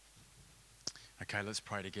Okay, let's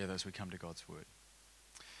pray together as we come to God's word.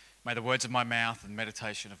 May the words of my mouth and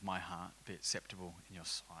meditation of my heart be acceptable in your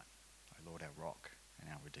sight, O Lord, our rock and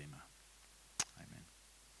our Redeemer. Amen.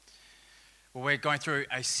 Well, we're going through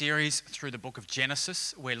a series through the book of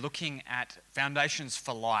Genesis. We're looking at foundations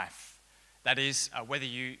for life. That is, whether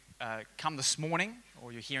you come this morning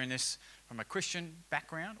or you're hearing this from a Christian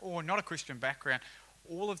background or not a Christian background,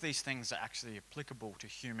 all of these things are actually applicable to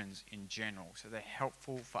humans in general. So they're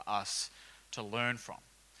helpful for us to learn from.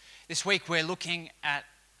 This week we're looking at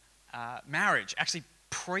marriage, actually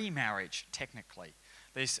pre-marriage technically.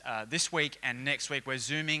 This week and next week we're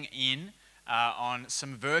zooming in on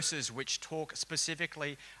some verses which talk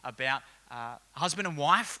specifically about husband and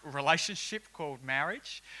wife relationship called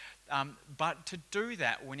marriage. But to do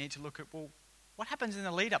that we need to look at, well, what happens in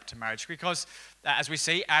the lead up to marriage? Because as we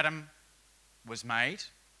see, Adam was made,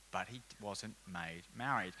 but he wasn't made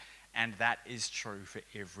married. And that is true for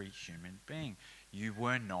every human being. You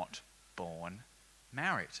were not born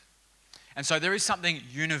married. And so there is something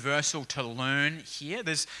universal to learn here.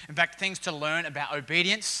 There's, in fact, things to learn about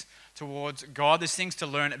obedience towards God. There's things to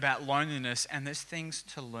learn about loneliness. And there's things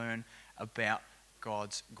to learn about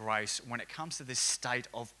God's grace when it comes to this state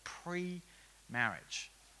of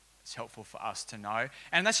pre-marriage. It's helpful for us to know.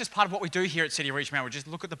 And that's just part of what we do here at CityReach, man. We just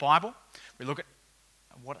look at the Bible. We look at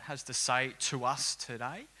what it has to say to us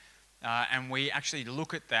today. And we actually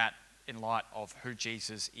look at that in light of who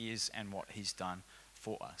Jesus is and what he's done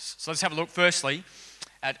for us. So let's have a look firstly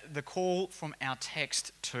at the call from our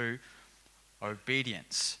text to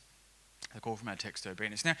obedience. The call from our text to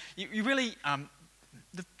obedience. Now, you really,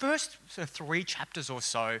 the first sort of 3 chapters or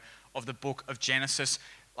so of the book of Genesis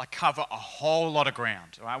cover a whole lot of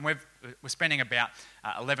ground. Right? We're spending about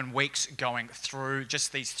 11 weeks going through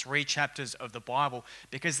just these 3 chapters of the Bible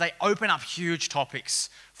because they open up huge topics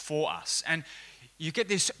for us. And you get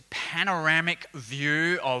this panoramic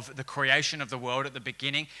view of the creation of the world at the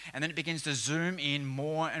beginning, and then it begins to zoom in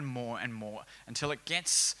more and more and more until it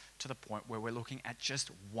gets to the point where we're looking at just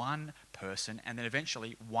one person and then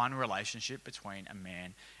eventually one relationship between a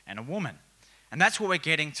man and a woman. And that's what we're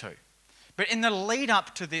getting to. But in the lead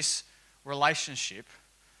up to this relationship,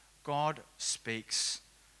 God speaks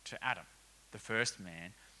to Adam, the first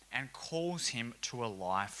man, and calls him to a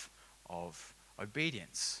life of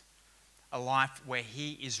obedience. A life where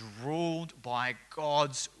he is ruled by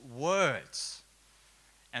God's words.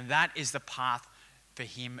 And that is the path for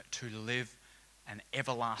him to live an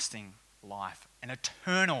everlasting life, an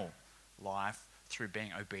eternal life through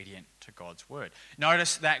being obedient to God's word.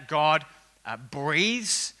 Notice that God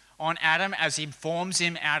breathes on Adam as he forms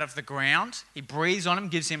him out of the ground. He breathes on him,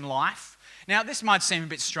 gives him life. Now, this might seem a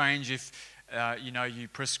bit strange if, you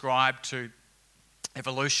prescribe to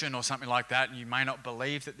evolution or something like that, and you may not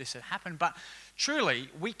believe that this had happened, but truly,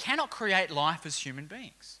 we cannot create life as human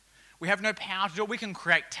beings. We have no power to do it. We can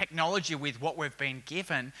create technology with what we've been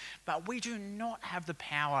given, but we do not have the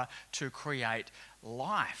power to create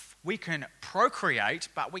life. We can procreate,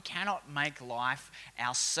 but we cannot make life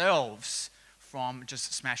ourselves from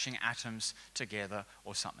just smashing atoms together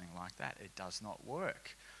or something like that. It does not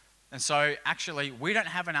work. And so actually we don't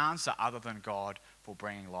have an answer other than God for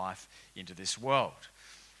bringing life into this world.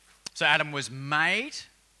 So Adam was made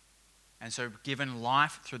and so given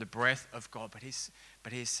life through the breath of God.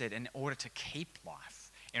 But he said in order to keep life,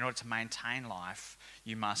 in order to maintain life,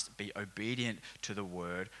 you must be obedient to the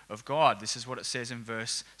word of God. This is what it says in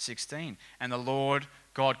verse 16. And the Lord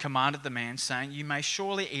God commanded the man, saying, you may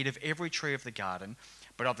surely eat of every tree of the garden,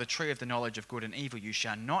 but of the tree of the knowledge of good and evil you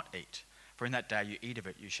shall not eat. For in that day you eat of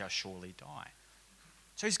it, you shall surely die.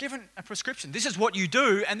 So he's given a prescription. This is what you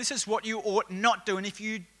do, and this is what you ought not do. And if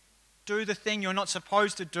you do the thing you're not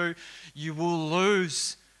supposed to do, you will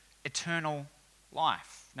lose eternal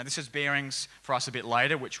life. Now, this has bearings for us a bit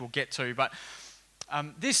later, which we'll get to, but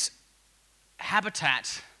this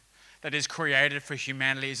habitat that is created for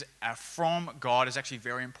humanity from God is actually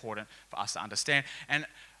very important for us to understand. And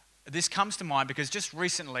this comes to mind because just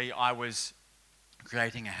recently I was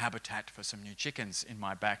creating a habitat for some new chickens in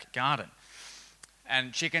my back garden.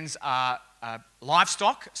 And chickens are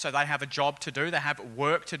livestock, so they have a job to do, they have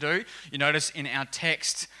work to do. You notice in our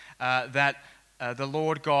text that the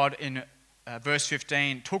Lord God in verse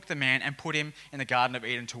 15, took the man and put him in the Garden of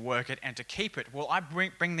Eden to work it and to keep it. Well, I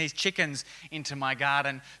bring these chickens into my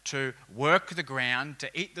garden to work the ground, to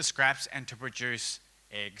eat the scraps, and to produce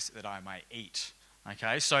eggs that I may eat.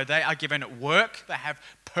 Okay, so they are given work, they have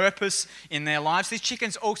purpose in their lives. These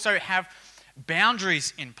chickens also have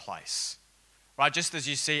boundaries in place. Right, just as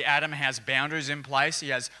you see Adam has boundaries in place, he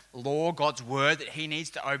has law, God's word that he needs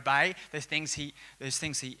to obey. There's things he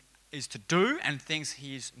is to do and things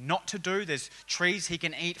he is not to do. There's trees he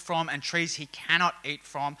can eat from and trees he cannot eat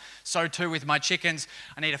from. So too with my chickens,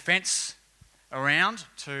 I need a fence around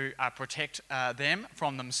to protect them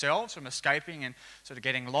from themselves, from escaping and sort of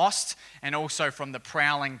getting lost, and also from the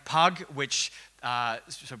prowling pug, which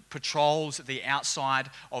sort of patrols the outside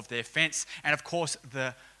of their fence, and of course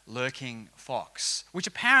the lurking fox, which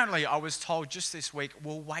apparently I was told just this week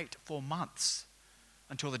will wait for months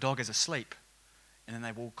until the dog is asleep, and then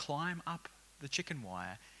they will climb up the chicken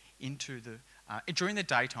wire into the during the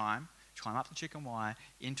daytime, climb up the chicken wire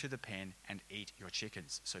into the pen and eat your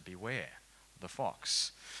chickens. So beware the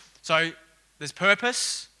fox. So there's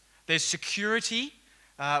purpose, there's security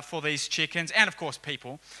for these chickens, and of course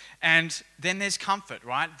people, and then there's comfort,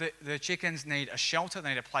 right? The chickens need a shelter, they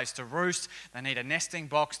need a place to roost, they need a nesting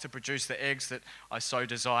box to produce the eggs that I so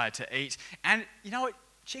desire to eat. And you know what?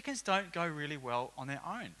 Chickens don't go really well on their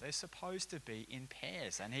own. They're supposed to be in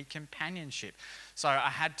pairs. They need companionship. So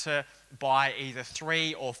I had to buy either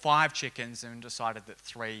 3 or 5 chickens and decided that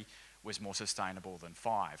 3 was more sustainable than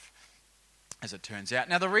 5, as it turns out.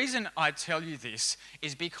 Now, the reason I tell you this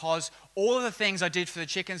is because all of the things I did for the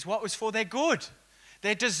chickens, what was for their good?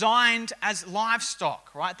 They're designed as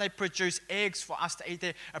livestock, right? They produce eggs for us to eat.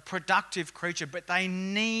 They're a productive creature, but they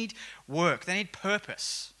need work. They need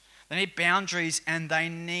purpose. They need boundaries, and they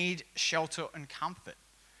need shelter and comfort.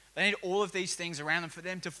 They need all of these things around them for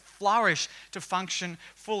them to flourish, to function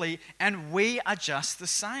fully, and we are just the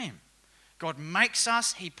same. God makes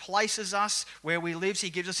us, he places us where we live, he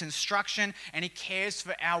gives us instruction, and he cares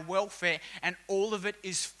for our welfare, and all of it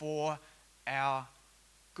is for our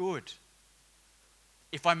good.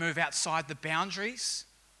 If I move outside the boundaries,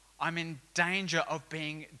 I'm in danger of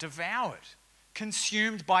being devoured,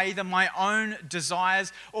 consumed by either my own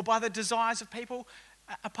desires or by the desires of people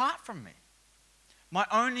apart from me. My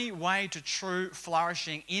only way to true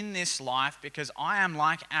flourishing in this life, because I am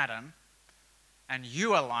like Adam and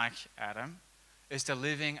you are like Adam, is to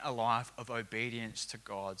living a life of obedience to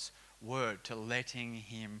God's word, to letting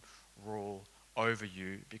him rule over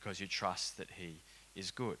you because you trust that he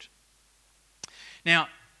is good. Now,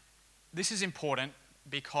 this is important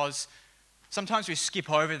because sometimes we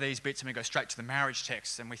skip over these bits and we go straight to the marriage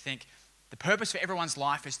text and we think the purpose for everyone's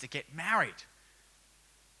life is to get married.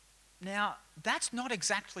 Now, that's not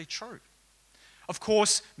exactly true. Of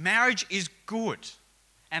course, marriage is good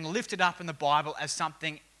and lifted up in the Bible as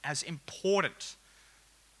something as important.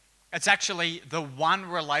 It's actually the one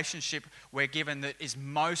relationship we're given that is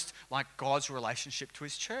most like God's relationship to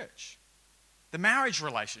his church. The marriage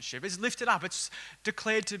relationship is lifted up. It's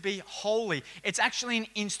declared to be holy. It's actually an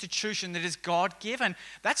institution that is God-given.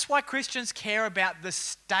 That's why Christians care about the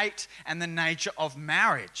state and the nature of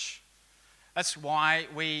marriage. That's why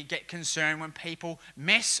we get concerned when people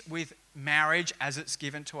mess with marriage as it's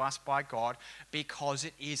given to us by God, because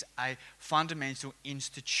it is a fundamental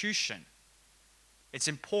institution. It's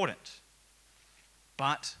important.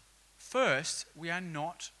 But first, we are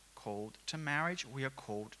not called to marriage, we are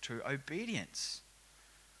called to obedience.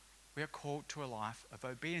 We are called to a life of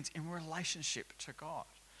obedience in relationship to God.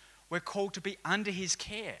 We're called to be under his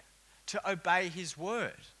care, to obey his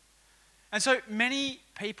word. And so many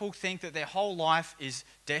people think that their whole life is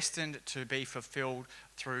destined to be fulfilled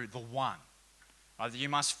through the one. Either you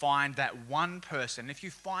must find that one person. If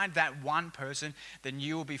you find that one person, then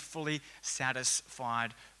you will be fully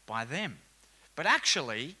satisfied by them. But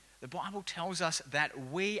actually, the Bible tells us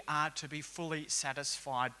that we are to be fully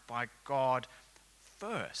satisfied by God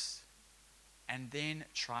first, and then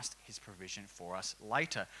trust his provision for us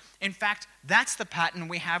later. In fact, that's the pattern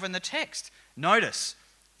we have in the text. Notice,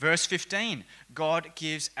 verse 15, God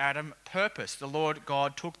gives Adam purpose. The Lord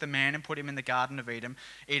God took the man and put him in the Garden of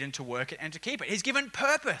Eden to work it and to keep it. He's given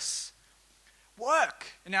purpose. Work.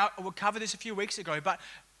 Now, we covered this a few weeks ago, but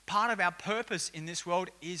part of our purpose in this world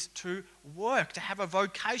is to work, to have a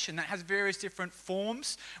vocation that has various different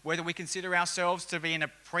forms, whether we consider ourselves to be in a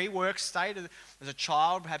pre-work state as a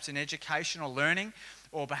child, perhaps in education or learning,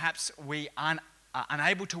 or perhaps we are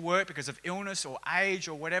unable to work because of illness or age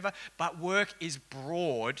or whatever, but work is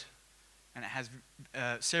broad and it has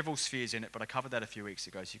several spheres in it, but I covered that a few weeks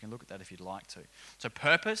ago, so you can look at that if you'd like to. So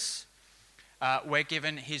purpose, we're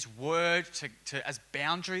given his word to as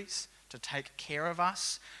boundaries to take care of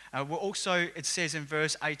us. We're also, it says in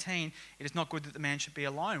verse 18, it is not good that the man should be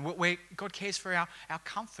alone. God cares for our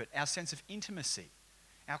comfort, our sense of intimacy,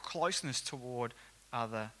 our closeness toward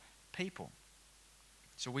other people.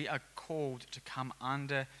 So we are called to come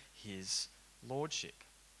under his lordship.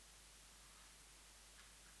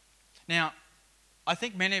 Now, I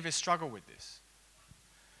think many of us struggle with this.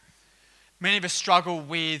 Many of us struggle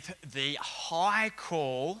with the high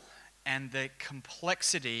call and the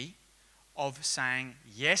complexity of saying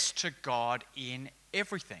yes to God in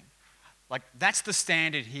everything. Like, that's the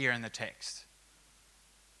standard here in the text.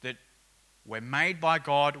 That we're made by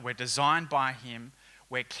God, we're designed by Him,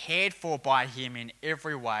 we're cared for by Him in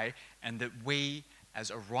every way, and that we, as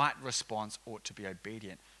a right response, ought to be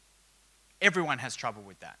obedient. Everyone has trouble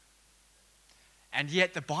with that. And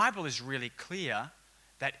yet the Bible is really clear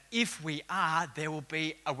that if we are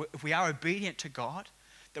obedient to God,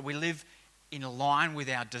 that we live in line with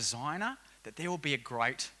our designer, that there will be a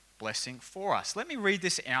great blessing for us. Let me read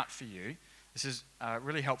this out for you. This is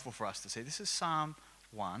really helpful for us to see. This is Psalm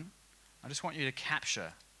 1. I just want you to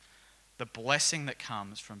capture the blessing that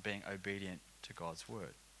comes from being obedient to God's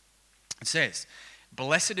word. It says,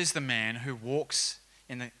 "Blessed is the man who walks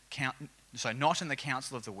not in the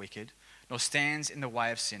counsel of the wicked, nor stands in the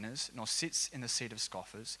way of sinners, nor sits in the seat of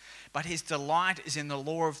scoffers, but his delight is in the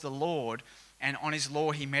law of the Lord, and on his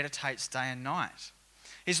law he meditates day and night.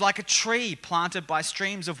 He's like a tree planted by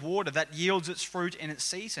streams of water that yields its fruit in its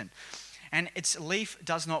season, and its leaf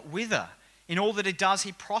does not wither. In all that he does,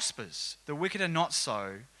 he prospers. The wicked are not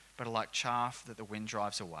so, but are like chaff that the wind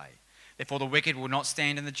drives away. Therefore the wicked will not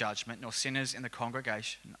stand in the judgment, nor sinners in the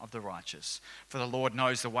congregation of the righteous. For the Lord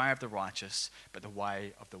knows the way of the righteous, but the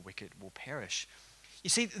way of the wicked will perish."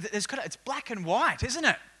 You see, it's black and white, isn't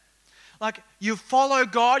it? Like, you follow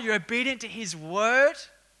God, you're obedient to His word,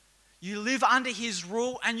 you live under His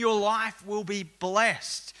rule, and your life will be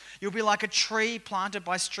blessed. You'll be like a tree planted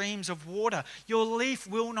by streams of water. Your leaf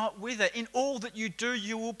will not wither. In all that you do,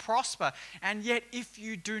 you will prosper. And yet, if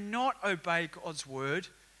you do not obey God's word,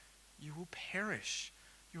 you will perish.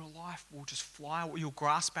 Your life will just fly away. You'll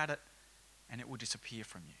grasp at it, and it will disappear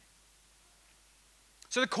from you.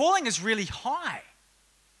 So the calling is really high,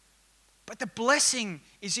 but the blessing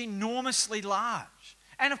is enormously large.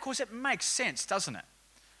 And of course, it makes sense, doesn't it?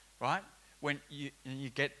 Right? When you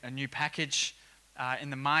get a new package in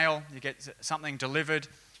the mail, you get something delivered,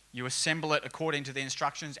 you assemble it according to the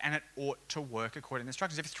instructions, and it ought to work according to the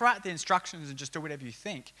instructions. If you throw out the instructions and just do whatever you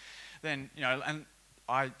think, then, and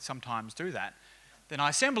I sometimes do that, then I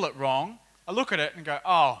assemble it wrong, I look at it and go,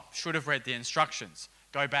 oh, should have read the instructions.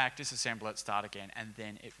 Go back, disassemble it, start again, and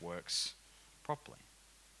then it works properly.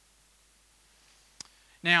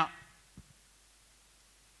 Now,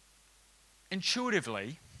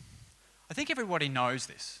 intuitively, I think everybody knows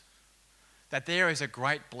this, that there is a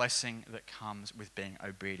great blessing that comes with being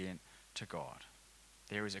obedient to God.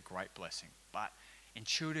 There is a great blessing. But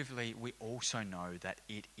intuitively, we also know that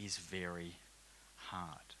it is very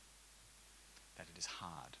hard. That it is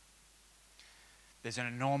hard. There's an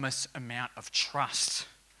enormous amount of trust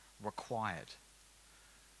required.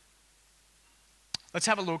 Let's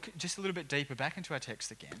have a look just a little bit deeper back into our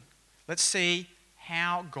text again. Let's see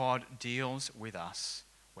how God deals with us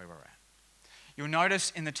where we're at. You'll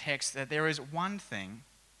notice in the text that there is one thing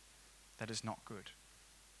that is not good.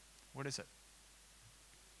 What is it?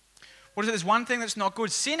 What is it? There's one thing that's not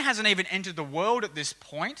good. Sin hasn't even entered the world at this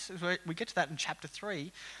point. We get to that in chapter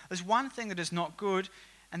 3. There's one thing that is not good,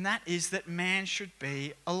 and that is that man should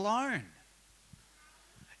be alone.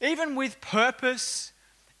 Even with purpose,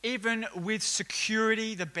 even with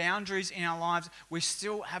security, the boundaries in our lives, we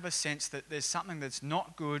still have a sense that there's something that's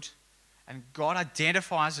not good, and God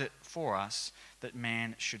identifies it for us, that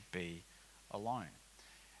man should be alone.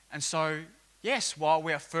 And so, yes, while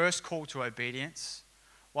we are first called to obedience,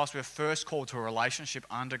 whilst we're first called to a relationship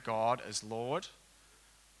under God as Lord,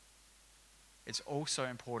 it's also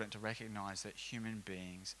important to recognize that human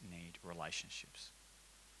beings need relationships.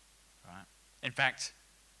 Right? In fact,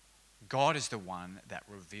 God is the one that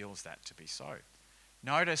reveals that to be so.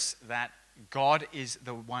 Notice that God is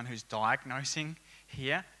the one who's diagnosing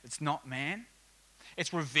here. It's not man.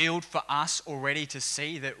 It's revealed for us already to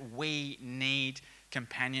see that we need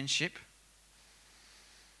companionship.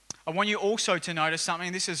 I want you also to notice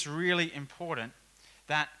something. This is really important,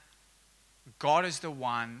 that God is the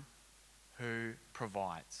one who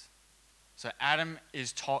provides. So Adam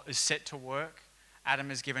is set to work.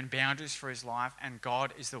 Adam is given boundaries for his life, and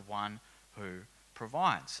God is the one who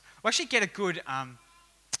provides. We actually get a good...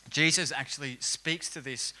 Jesus actually speaks to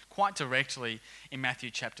this quite directly in Matthew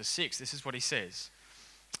chapter 6. This is what he says.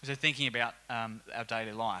 So thinking about our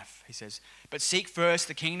daily life, he says, "But seek first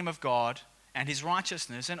the kingdom of God and his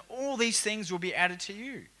righteousness, and all these things will be added to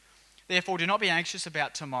you. Therefore do not be anxious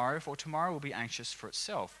about tomorrow, for tomorrow will be anxious for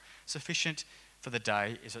itself. Sufficient for the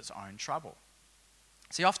day is its own trouble."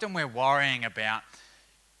 See, often we're worrying about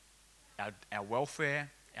our welfare,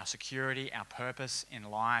 our security, our purpose in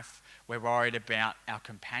life. We're worried about our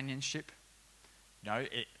companionship.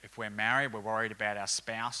 If we're married, we're worried about our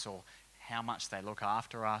spouse or how much they look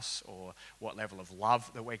after us or what level of love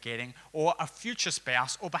that we're getting, or a future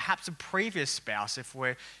spouse, or perhaps a previous spouse if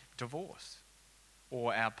we're divorced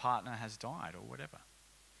or our partner has died or whatever.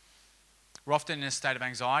 We're often in a state of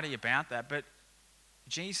anxiety about that, but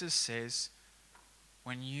Jesus says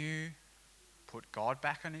when you put God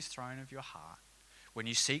back on his throne of your heart, when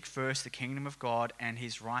you seek first the kingdom of God and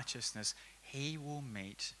his righteousness, he will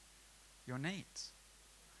meet your needs.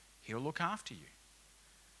 He'll look after you.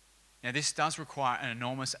 Now, this does require an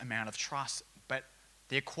enormous amount of trust, but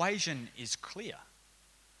the equation is clear.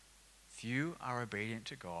 If you are obedient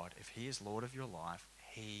to God, if he is Lord of your life,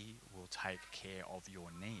 he will take care of your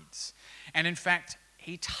needs. And in fact,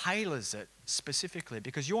 he tailors it specifically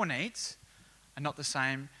because your needs are not the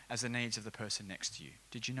same as the needs of the person next to you.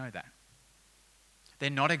 Did you know that? They're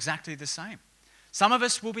not exactly the same. Some of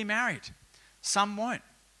us will be married, some won't.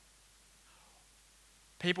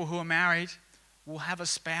 People who are married will have a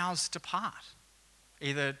spouse depart,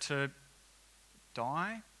 either to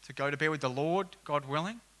die, to go to be with the Lord, God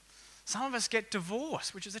willing. Some of us get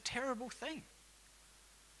divorced, which is a terrible thing.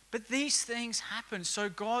 But these things happen, so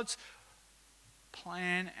God's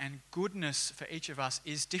plan and goodness for each of us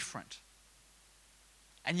is different.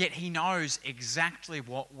 And yet he knows exactly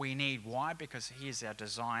what we need. Why? Because he is our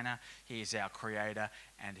designer, he is our creator,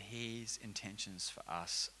 and his intentions for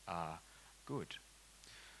us are good.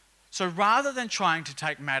 So rather than trying to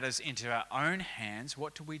take matters into our own hands,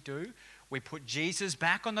 what do? We put Jesus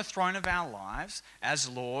back on the throne of our lives as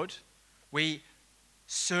Lord. We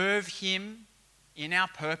serve him in our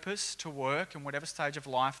purpose to work in whatever stage of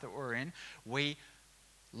life that we're in. We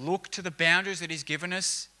look to the boundaries that he's given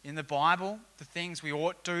us in the Bible, the things we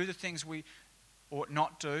ought do, the things we ought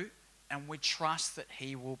not do, and we trust that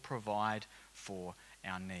he will provide for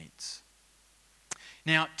our needs.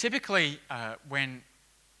 Now, typically when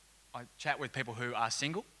I chat with people who are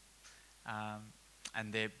single,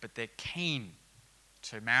 but they're keen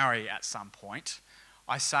to marry at some point,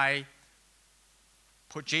 I say,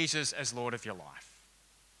 put Jesus as Lord of your life.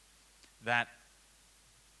 That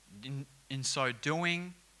in so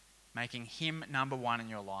doing, making him number one in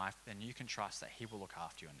your life, then you can trust that he will look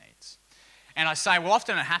after your needs. And I say, well,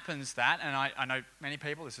 often it happens that, and I know many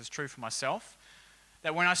people, this is true for myself,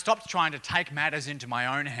 that when I stopped trying to take matters into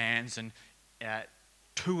my own hands and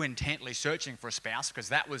too intently searching for a spouse, because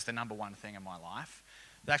that was the number one thing in my life,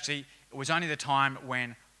 that actually it was only the time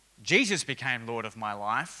when Jesus became Lord of my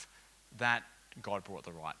life that God brought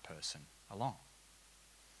the right person along.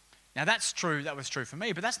 Now that's true, that was true for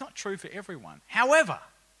me, but that's not true for everyone. However,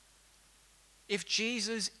 if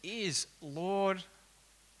Jesus is Lord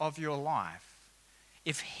of your life,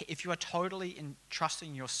 if you are totally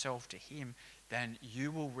entrusting yourself to him, then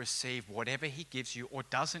you will receive whatever he gives you or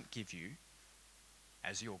doesn't give you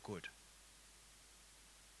as your good.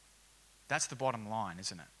 That's the bottom line,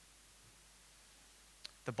 isn't it?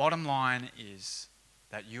 The bottom line is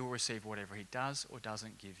that you will receive whatever he does or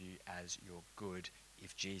doesn't give you as your good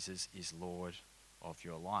if Jesus is Lord of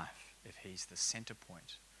your life, if he's the center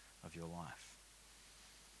point of your life.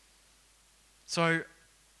 So,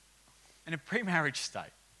 in a pre-marriage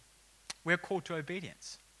state, we're called to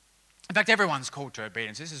obedience. In fact, everyone's called to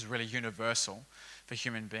obedience. This is really universal for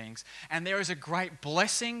human beings. And there is a great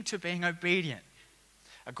blessing to being obedient.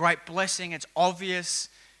 A great blessing, it's obvious,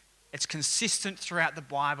 it's consistent throughout the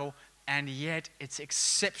Bible, and yet it's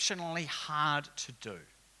exceptionally hard to do.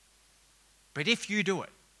 But if you do it,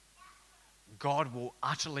 God will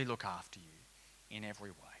utterly look after you in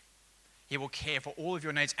every way. He will care for all of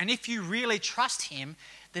your needs. And if you really trust him,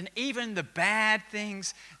 then even the bad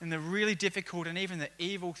things and the really difficult and even the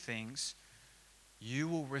evil things, you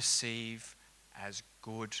will receive as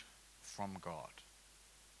good from God.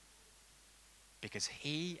 Because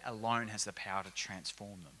he alone has the power to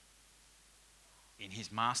transform them in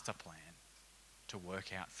his master plan to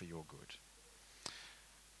work out for your good.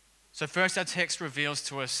 So first, our text reveals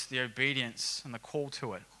to us the obedience and the call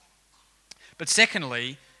to it. But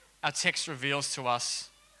secondly, our text reveals to us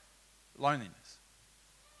loneliness.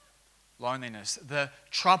 Loneliness, the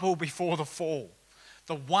trouble before the fall.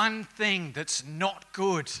 The one thing that's not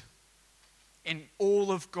good in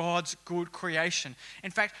all of God's good creation.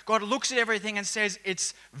 In fact, God looks at everything and says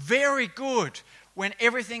it's very good when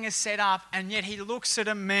everything is set up, and yet he looks at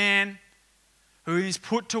a man who is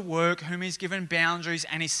put to work, whom he's given boundaries,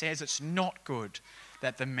 and he says it's not good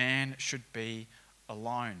that the man should be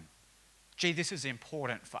alone. Gee, this is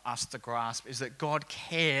important for us to grasp, is that God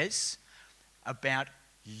cares about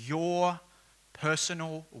your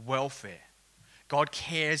personal welfare. God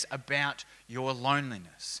cares about your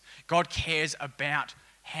loneliness. God cares about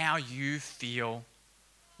how you feel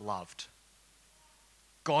loved.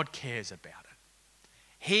 God cares about it.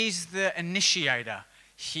 He's the initiator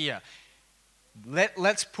here.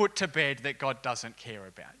 Let's put to bed that God doesn't care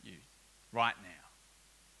about you right now.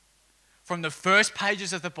 From the first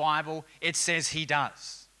pages of the Bible, it says he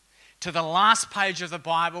does. To the last page of the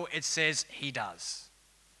Bible, it says he does.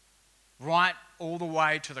 Right all the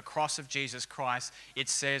way to the cross of Jesus Christ, it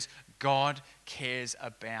says God cares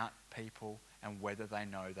about people and whether they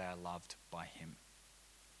know they are loved by him.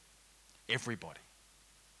 Everybody.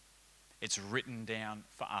 It's written down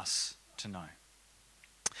for us to know.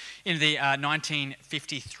 In the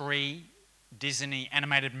 1953 Disney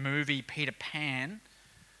animated movie Peter Pan,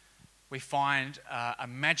 we find a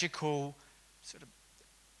magical sort of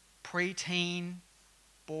preteen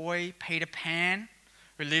boy, Peter Pan,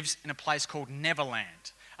 who lives in a place called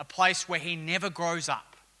Neverland, a place where he never grows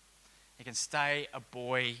up. He can stay a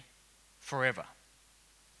boy forever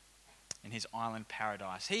in his island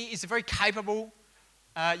paradise. He is a very capable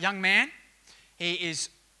young man. He is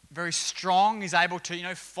very strong. He's able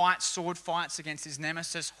to, fight sword fights against his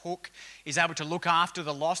nemesis, Hook. He's able to look after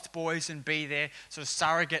the lost boys and be their sort of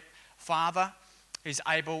surrogate father. He's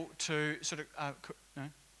able to sort of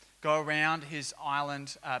go around his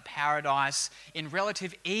island paradise in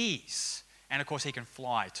relative ease. And of course, he can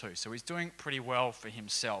fly too. So he's doing pretty well for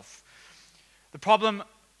himself. The problem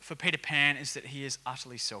for Peter Pan is that he is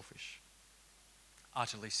utterly selfish.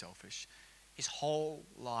 Utterly selfish. His whole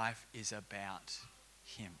life is about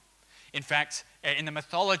him. In fact, in the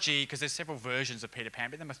mythology, because there's several versions of Peter Pan,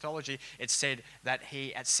 but in the mythology, it's said that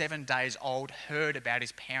he, at 7 days old, heard about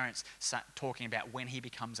his parents talking about when he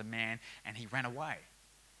becomes a man, and he ran away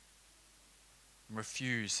and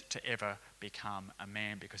refused to ever become a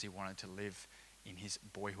man because he wanted to live in his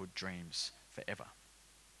boyhood dreams forever.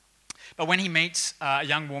 But when he meets a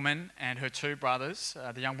young woman and her two brothers,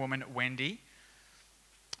 the young woman Wendy,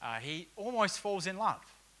 he almost falls in love.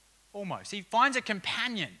 Almost. He finds a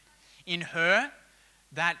companion in her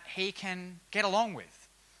that he can get along with.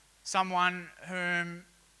 Someone whom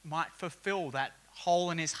might fulfill that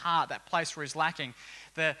hole in his heart, that place where he's lacking.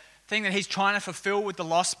 The thing that he's trying to fulfill with the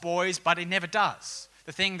lost boys, but he never does.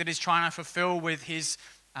 The thing that he's trying to fulfill with his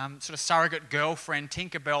sort of surrogate girlfriend,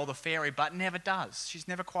 Tinkerbell the fairy, but never does. She's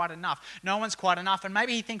never quite enough. No one's quite enough, and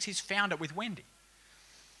maybe he thinks he's found it with Wendy.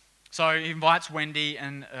 So he invites Wendy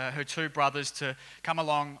and her two brothers to come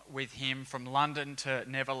along with him from London to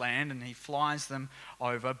Neverland, and he flies them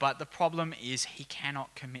over. But the problem is he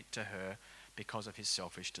cannot commit to her because of his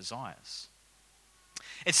selfish desires.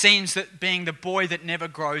 It seems that being the boy that never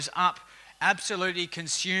grows up absolutely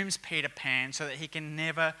consumes Peter Pan so that he can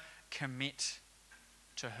never commit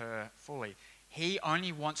to her fully. He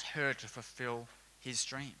only wants her to fulfill his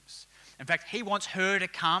dreams. In fact, he wants her to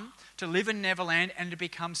come to live in Neverland and to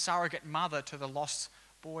become surrogate mother to the lost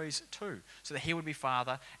boys too, so that he would be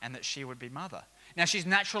father and that she would be mother. Now, she's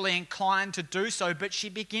naturally inclined to do so, but she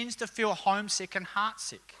begins to feel homesick and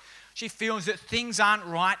heartsick. She feels that things aren't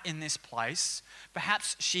right in this place.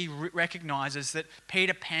 Perhaps she recognizes that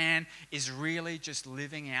Peter Pan is really just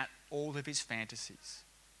living out all of his fantasies.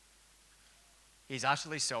 He's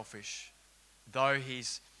utterly selfish. Though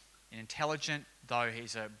he's intelligent, though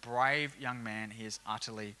he's a brave young man, he is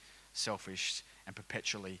utterly selfish and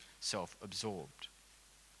perpetually self-absorbed.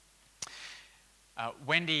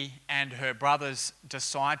 Wendy and her brothers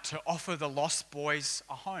decide to offer the lost boys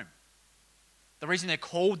a home. The reason they're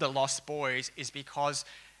called the lost boys is because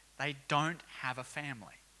they don't have a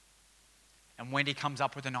family. And Wendy comes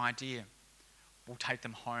up with an idea. We'll take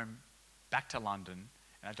them home back to London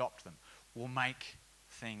and adopt them. We'll make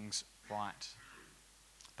things right.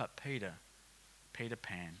 But Peter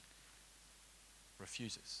Pan,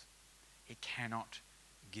 refuses. He cannot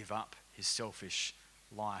give up his selfish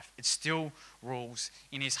life. It still rules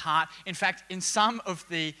in his heart. In fact, in some of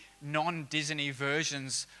the non-Disney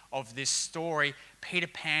versions of this story, Peter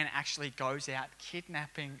Pan actually goes out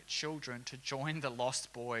kidnapping children to join the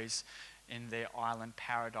lost boys in their island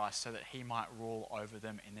paradise so that he might rule over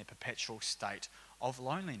them in their perpetual state of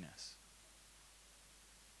loneliness.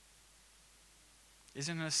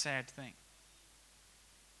 Isn't it a sad thing?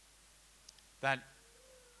 That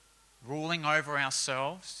ruling over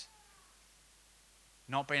ourselves,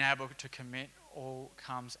 not being able to commit, all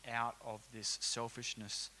comes out of this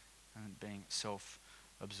selfishness and being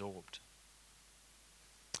self-absorbed.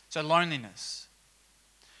 So loneliness.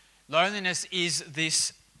 Loneliness is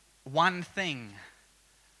this one thing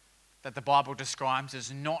that the Bible describes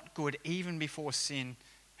as not good even before sin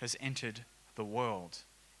has entered the world.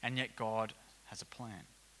 And yet God has a plan.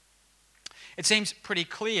 It seems pretty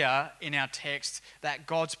clear in our text that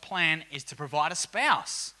God's plan is to provide a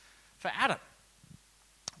spouse for Adam.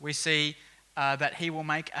 We see that he will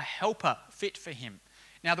make a helper fit for him.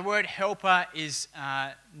 Now, the word helper is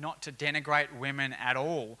not to denigrate women at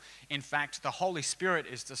all. In fact, the Holy Spirit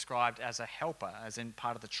is described as a helper, as in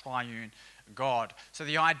part of the triune God. So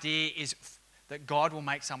the idea is that God will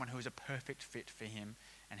make someone who is a perfect fit for him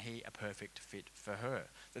and he a perfect fit for her.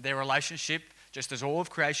 That their relationship, just as all of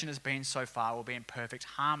creation has been so far, will be in perfect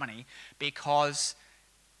harmony, because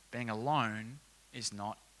being alone is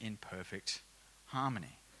not in perfect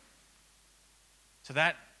harmony. So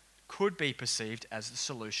that could be perceived as the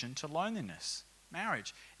solution to loneliness,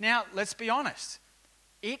 marriage. Now, let's be honest.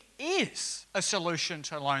 It is a solution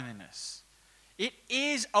to loneliness. It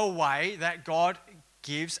is a way that God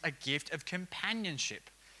gives a gift of companionship.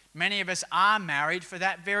 Many of us are married for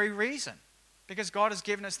that very reason, because God has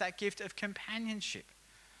given us that gift of companionship.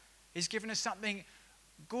 He's given us something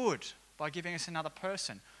good by giving us another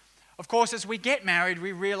person. Of course, as we get married,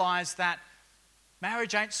 we realize that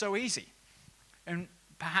marriage ain't so easy. And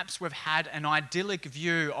perhaps we've had an idyllic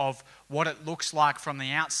view of what it looks like from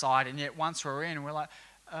the outside, and yet once we're in, we're like,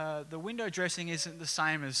 the window dressing isn't the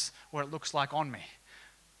same as what it looks like on me.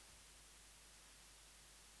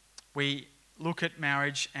 We look at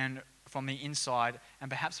marriage and from the inside, and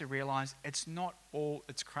perhaps we realize it's not all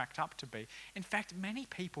it's cracked up to be. In fact, many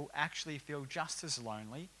people actually feel just as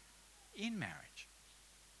lonely in marriage.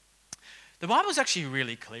 The Bible's actually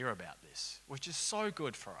really clear about this, which is so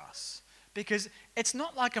good for us, because it's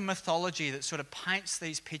not like a mythology that sort of paints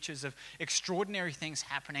these pictures of extraordinary things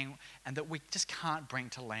happening and that we just can't bring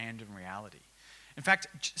to land in reality. In fact,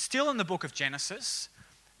 still in the book of Genesis,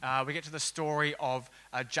 we get to the story of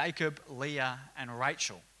Jacob, Leah, and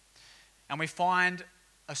Rachel. And we find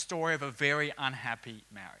a story of a very unhappy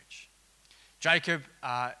marriage. Jacob,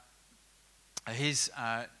 his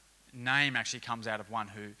name actually comes out of one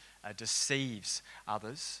who deceives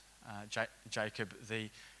others. Jacob, the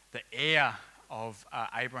heir of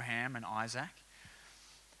Abraham and Isaac.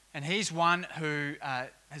 And he's one who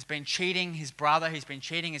has been cheating his brother, he's been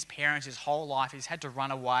cheating his parents his whole life. He's had to run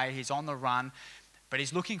away, he's on the run, but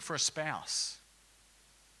he's looking for a spouse.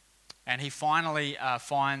 And he finally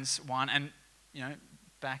finds one. And, you know,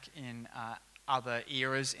 back in other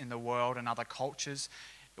eras in the world and other cultures,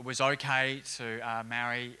 it was okay to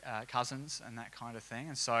marry cousins and that kind of thing.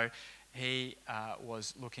 And so he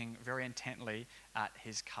was looking very intently at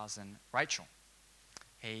his cousin Rachel.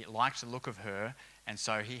 He liked the look of her, and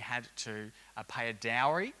so he had to pay a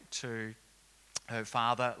dowry to her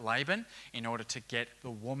father Laban in order to get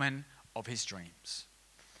the woman of his dreams.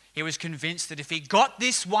 He was convinced that if he got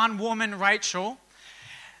this one woman, Rachel,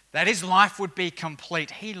 that his life would be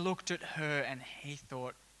complete. He looked at her and he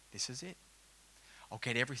thought, this is it. I'll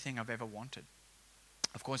get everything I've ever wanted.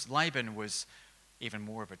 Of course, Laban was even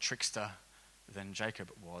more of a trickster than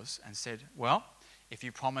Jacob was, and said, well, if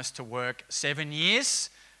you promise to work 7 years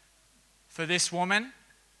for this woman,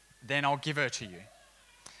 then I'll give her to you.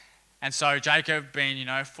 And so Jacob, being,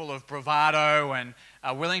 full of bravado and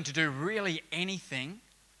willing to do really anything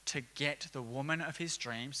to get the woman of his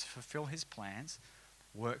dreams, to fulfill his plans,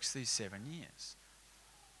 works these 7 years.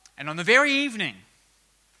 And on the very evening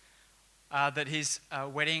that his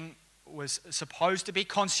wedding was supposed to be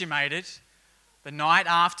consummated, the night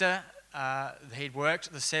after he'd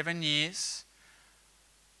worked the 7 years,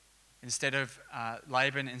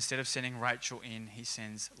 Laban, instead of sending Rachel in, he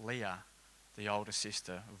sends Leah, the older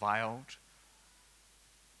sister, veiled,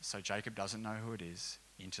 so Jacob doesn't know who it is,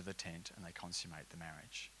 into the tent, and they consummate the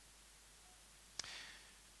marriage.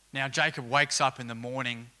 Now Jacob wakes up in the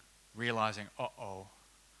morning realizing,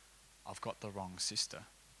 I've got the wrong sister.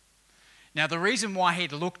 Now the reason why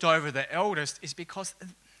he'd looked over the eldest is because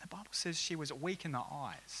the Bible says she was weak in the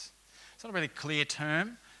eyes. It's not a really clear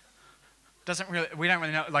term. We don't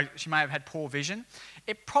really know, like she may have had poor vision.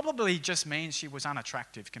 It probably just means she was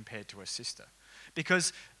unattractive compared to her sister.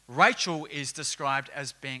 Because Rachel is described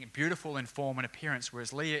as being beautiful in form and appearance,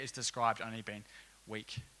 whereas Leah is described only being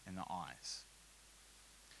weak in the eyes.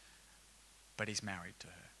 But he's married to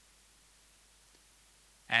her.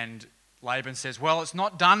 And Laban says, well, it's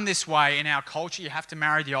not done this way in our culture. You have to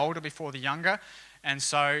marry the older before the younger. And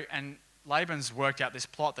Laban's worked out this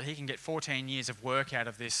plot that he can get 14 years of work out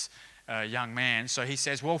of this young man. So he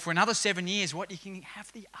says, well, for another 7 years, you can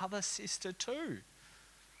have the other sister too.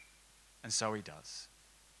 And so he does.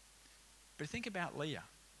 But think about Leah.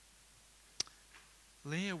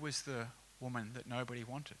 Leah was the woman that nobody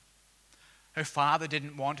wanted. Her father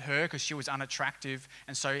didn't want her because she was unattractive,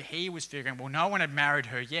 and so he was figuring, well, no one had married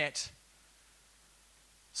her yet.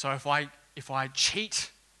 So if I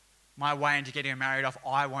cheat my way into getting her married off,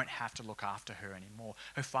 I won't have to look after her anymore.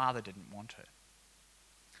 Her father didn't want her.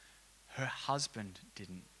 Her husband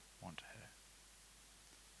didn't want her.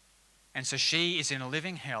 And so she is in a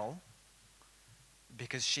living hell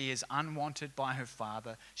because she is unwanted by her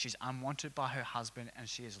father, she's unwanted by her husband, and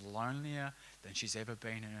she is lonelier than she's ever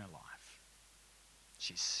been in her life.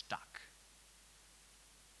 She's stuck.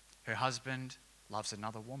 Her husband loves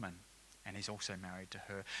another woman, and he's also married to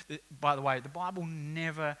her. By the way, the Bible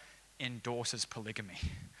never endorses polygamy,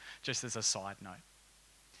 just as a side note.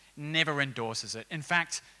 Never endorses it. In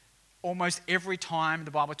fact, almost every time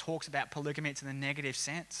the Bible talks about polygamy, it's in the negative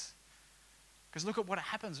sense. Because look at what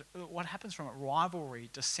happens from it: rivalry,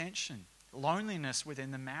 dissension, loneliness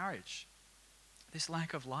within the marriage, this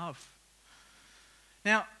lack of love.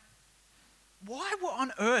 Now, why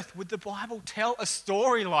on earth would the Bible tell a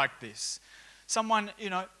story like this? Someone,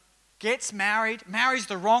 gets married, marries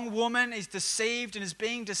the wrong woman, is deceived and is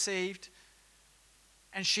being deceived,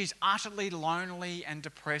 and she's utterly lonely and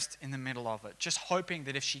depressed in the middle of it, just hoping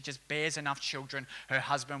that if she just bears enough children, her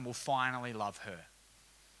husband will finally love her.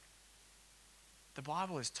 The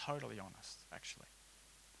Bible is totally honest, actually,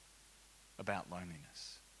 about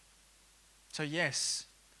loneliness. So yes,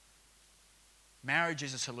 marriage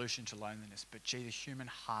is a solution to loneliness, but the human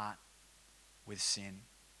heart with sin,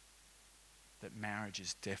 that marriage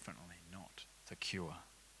is definitely not the cure.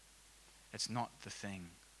 It's not the thing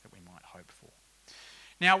that we might hope for.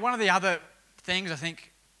 Now, one of the other things I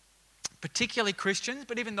think, particularly Christians,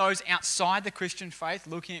 but even those outside the Christian faith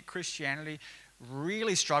looking at Christianity,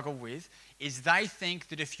 really struggle with is they think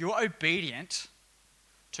that if you're obedient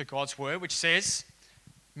to God's word, which says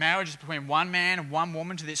marriage is between one man and one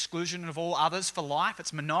woman to the exclusion of all others for life,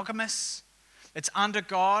 it's monogamous, it's under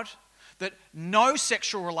God, that no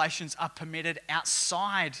sexual relations are permitted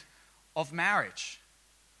outside of marriage.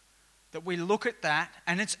 That we look at that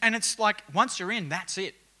and it's like once you're in, that's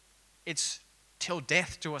it. It's till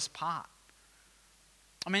death do us part.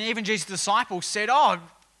 I mean, even Jesus' disciples said,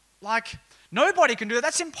 nobody can do that.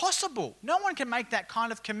 That's impossible. No one can make that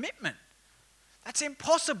kind of commitment. That's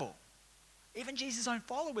impossible. Even Jesus' own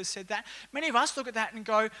followers said that. Many of us look at that and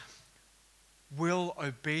go, will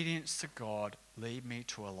obedience to God lead me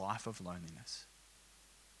to a life of loneliness?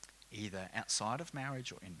 Either outside of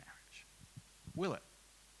marriage or in marriage. Will it?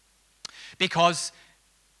 Because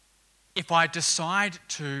if I decide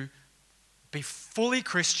to be fully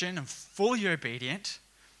Christian and fully obedient,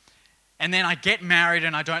 and then I get married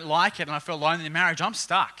and I don't like it and I feel lonely in marriage, I'm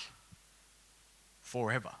stuck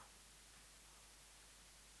forever.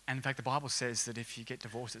 And in fact, the Bible says that if you get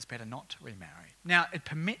divorced, it's better not to remarry. Now, it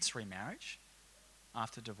permits remarriage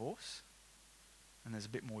after divorce, and there's a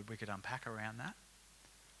bit more we could unpack around that.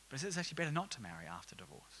 But it says it's actually better not to marry after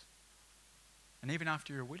divorce. And even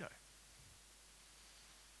after you're a widow.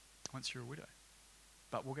 Once you're a widow.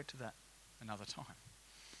 But we'll get to that another time.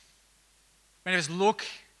 Many of us look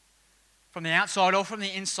from the outside or from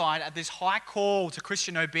the inside at this high call to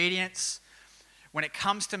Christian obedience when it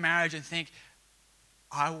comes to marriage and think,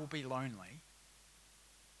 I will be lonely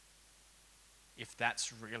if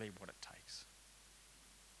that's really what it takes.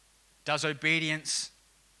 Does obedience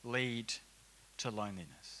lead to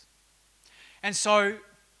loneliness? And so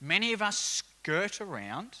many of us skirt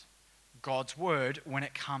around God's word when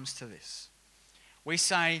it comes to this. We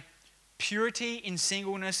say purity in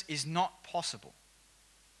singleness is not possible.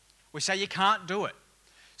 We say you can't do it.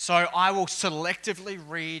 So I will selectively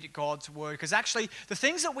read God's word. Because actually, the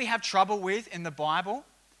things that we have trouble with in the Bible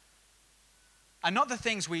are not the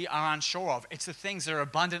things we are unsure of. It's the things that are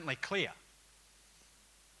abundantly clear.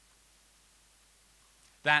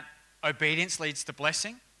 That obedience leads to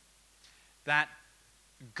blessing. That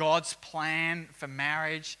God's plan for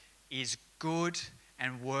marriage is good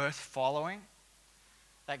and worth following.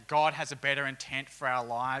 That God has a better intent for our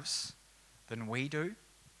lives than we do.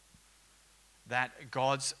 That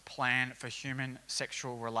God's plan for human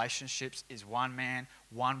sexual relationships is one man,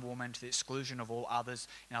 one woman to the exclusion of all others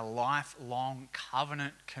in a lifelong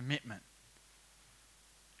covenant commitment.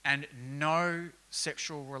 And no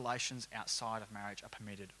sexual relations outside of marriage are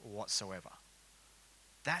permitted whatsoever.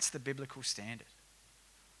 That's the biblical standard.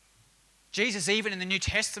 Jesus, even in the New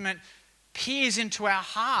Testament, peers into our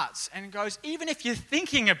hearts and goes, even if you're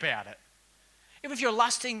thinking about it, even if you're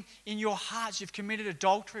lusting in your hearts, you've committed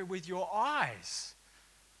adultery with your eyes.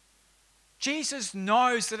 Jesus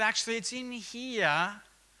knows that actually it's in here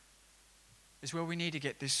is where we need to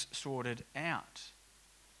get this sorted out.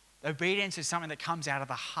 Obedience is something that comes out of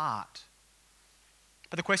the heart.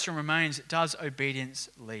 But the question remains, does obedience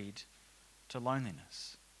lead to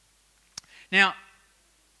loneliness? Now,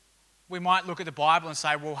 we might look at the Bible and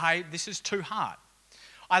say, well, hey, this is too hard.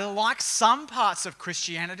 I like some parts of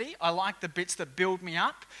Christianity. I like the bits that build me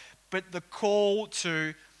up. But the call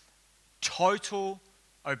to total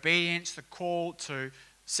obedience, the call to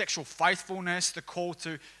sexual faithfulness, the call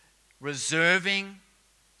to reserving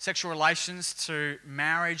sexual relations to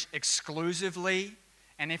marriage exclusively.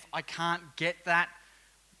 And if I can't get that,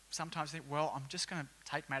 sometimes I think, well, I'm just going to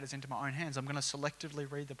take matters into my own hands. I'm going to selectively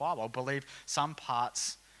read the Bible. I'll believe some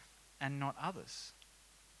parts and not others.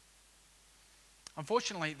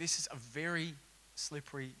 Unfortunately, this is a very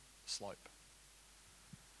slippery slope.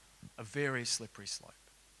 A very slippery slope.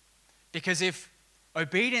 Because if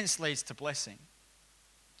obedience leads to blessing,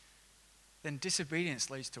 then disobedience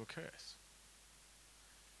leads to a curse.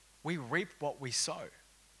 We reap what we sow.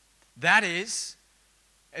 That is,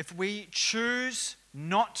 if we choose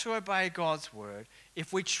not to obey God's word,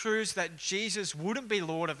 if we choose that Jesus wouldn't be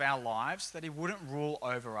Lord of our lives, that he wouldn't rule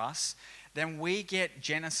over us, then we get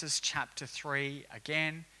Genesis chapter 3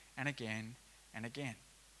 again and again and again.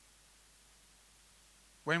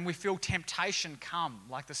 When we feel temptation come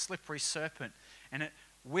like the slippery serpent and it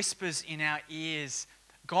whispers in our ears,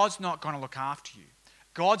 God's not going to look after you.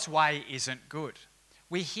 God's way isn't good.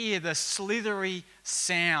 We hear the slithery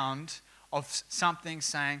sound of something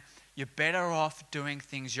saying, you're better off doing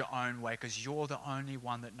things your own way because you're the only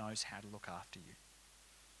one that knows how to look after you.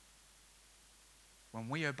 When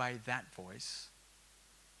we obey that voice,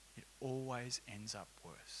 it always ends up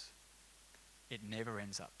worse. It never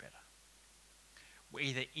ends up better. We're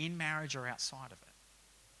either in marriage or outside of it.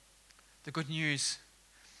 The good news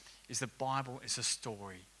is the Bible is a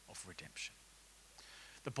story of redemption.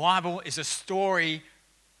 The Bible is a story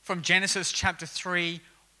from Genesis chapter 3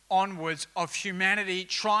 onwards of humanity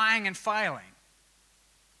trying and failing.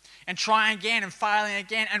 And trying again and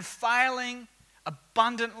failing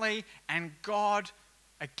abundantly, and God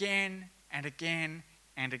again and again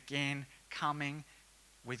and again coming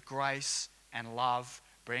with grace and love,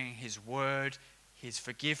 bringing his word, his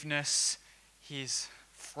forgiveness, his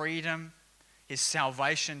freedom, his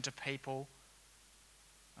salvation to people.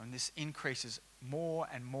 And this increases more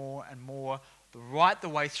and more and more right the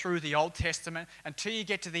way through the Old Testament until you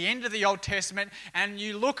get to the end of the Old Testament and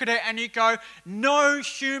you look at it and you go, no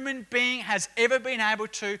human being has ever been able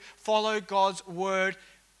to follow God's word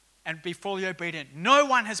and be fully obedient. No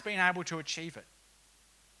one has been able to achieve it.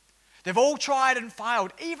 They've all tried and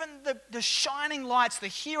failed. Even the shining lights, the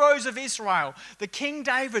heroes of Israel, the King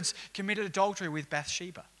David's committed adultery with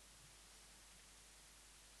Bathsheba.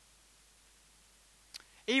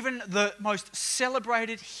 Even the most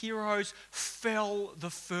celebrated heroes fell the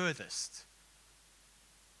furthest.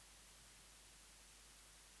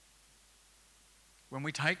 When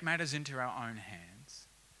we take matters into our own hands,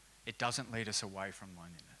 it doesn't lead us away from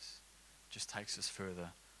loneliness. It just takes us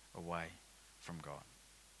further away from God.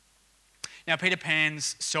 Now, Peter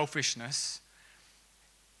Pan's selfishness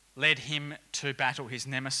led him to battle his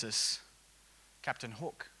nemesis, Captain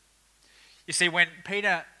Hook. You see, when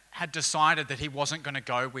Peter had decided that he wasn't going to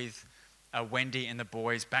go with Wendy and the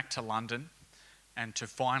boys back to London and to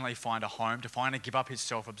finally find a home, to finally give up his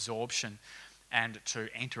self-absorption and to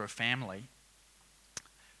enter a family,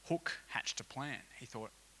 Hook hatched a plan. He thought,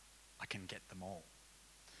 I can get them all.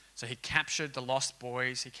 So he captured the lost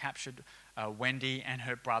boys, he captured Wendy and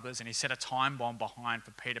her brothers, and he set a time bomb behind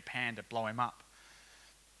for Peter Pan to blow him up.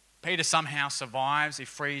 Peter somehow survives, he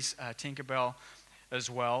frees Tinkerbell as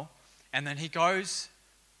well, and then he goes,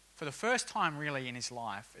 for the first time really in his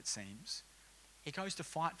life, it seems, he goes to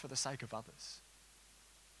fight for the sake of others.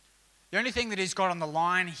 The only thing that he's got on the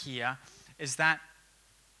line here is that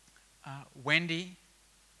Wendy,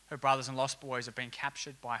 her brothers and lost boys have been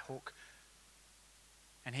captured by Hook,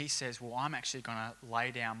 and he says, well, I'm actually going to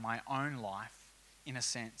lay down my own life, in a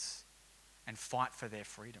sense, and fight for their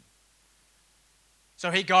freedom.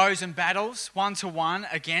 So he goes and battles 1-to-1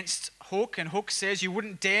 against Hook, and Hook says, you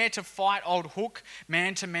wouldn't dare to fight old Hook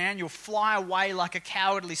man to man. You'll fly away like a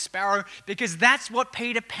cowardly sparrow, because that's what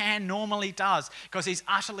Peter Pan normally does, because he's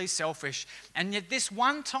utterly selfish. And yet this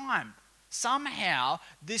one time, somehow,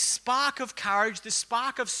 this spark of courage, this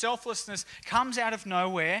spark of selflessness comes out of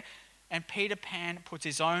nowhere, and Peter Pan puts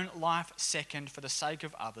his own life second for the sake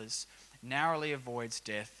of others, narrowly avoids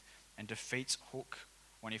death, and defeats Hook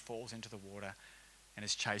when he falls into the water, and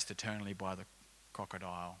is chased eternally by the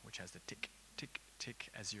crocodile, which has the tick, tick, tick,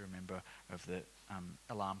 as you remember, of the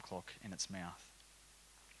alarm clock in its mouth.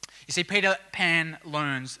 You see, Peter Pan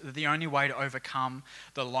learns that the only way to overcome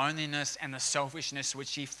the loneliness and the selfishness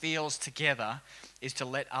which he feels together is to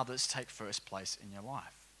let others take first place in your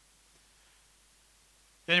life.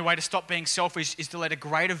 The only way to stop being selfish is to let a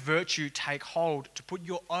greater virtue take hold, to put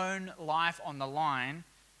your own life on the line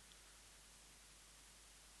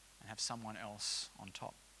and have someone else on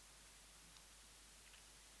top.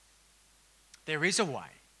 There is a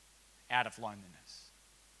way out of loneliness.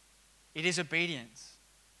 It is obedience.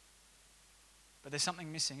 But there's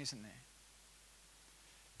something missing, isn't there?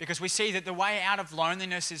 Because we see that the way out of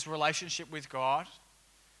loneliness is relationship with God.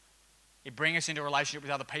 It brings us into a relationship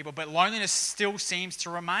with other people, but loneliness still seems to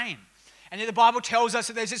remain. And yet the Bible tells us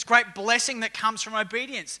that there's this great blessing that comes from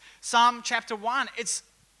obedience. Psalm chapter 1, it's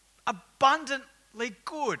abundantly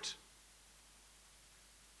good.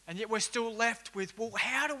 And yet we're still left with, well,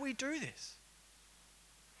 how do we do this?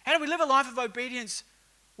 How do we live a life of obedience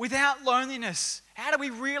without loneliness? How do we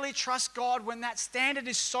really trust God when that standard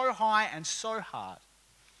is so high and so hard?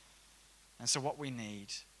 And so what we need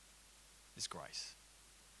is grace.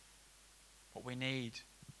 What we need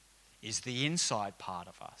is the inside part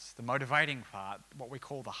of us, the motivating part, what we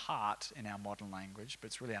call the heart in our modern language, but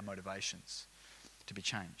it's really our motivations to be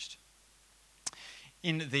changed.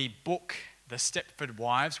 In the book, The Stepford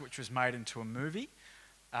Wives, which was made into a movie,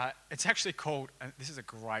 it's actually called, this is a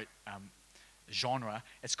great genre,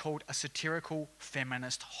 it's called a satirical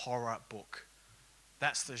feminist horror book.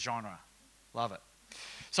 That's the genre. Love it.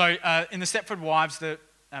 So in The Stepford Wives, the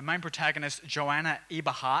main protagonist, Joanna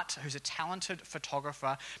Eberhardt, who's a talented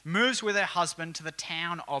photographer, moves with her husband to the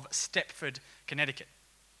town of Stepford, Connecticut.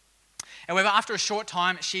 However, after a short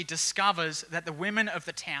time, she discovers that the women of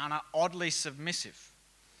the town are oddly submissive.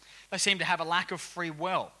 They seem to have a lack of free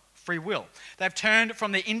will. They've turned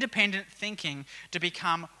from their independent thinking to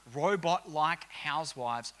become robot-like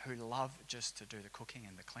housewives who love just to do the cooking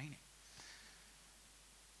and the cleaning.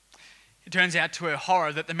 It turns out to her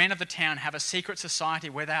horror that the men of the town have a secret society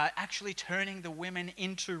where they are actually turning the women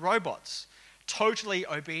into robots, totally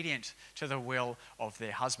obedient to the will of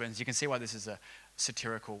their husbands. You can see why this is a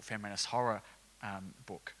satirical feminist horror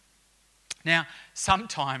book. Now,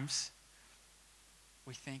 sometimes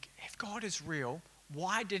we think, if God is real,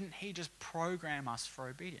 why didn't he just program us for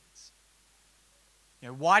obedience? You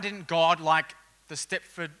know, why didn't God, like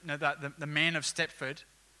the men of Stepford,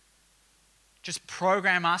 just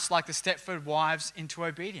program us like the Stepford wives into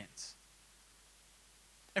obedience?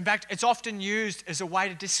 In fact, it's often used as a way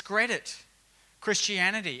to discredit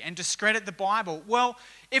Christianity and discredit the Bible. Well,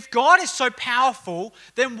 if God is so powerful,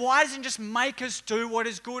 then why doesn't he just make us do what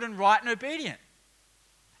is good and right and obedient?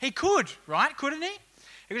 He could, right? Couldn't he?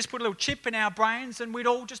 He could just put a little chip in our brains and we'd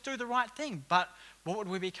all just do the right thing. But what would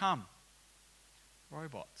we become?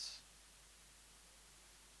 Robots.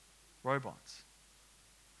 Robots.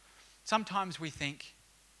 Sometimes we think,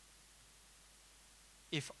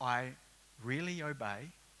 if I really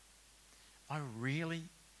obey, I really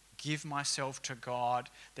give myself to God,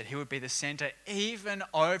 that he would be the center even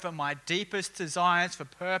over my deepest desires for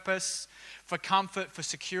purpose, for comfort, for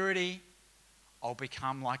security, I'll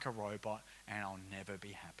become like a robot and I'll never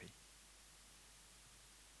be happy.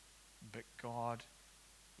 But God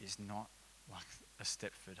is not like a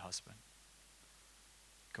Stepford husband.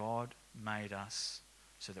 God made us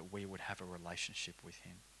so that we would have a relationship with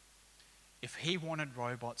him. If he wanted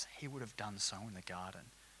robots, he would have done so in the garden.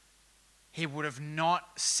 He would have not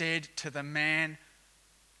said to the man,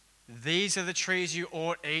 these are the trees you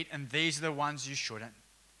ought eat and these are the ones you shouldn't.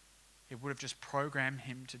 He would have just programmed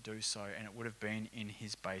him to do so, and it would have been in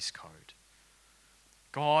his base code.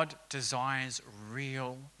 God desires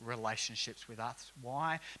real relationships with us.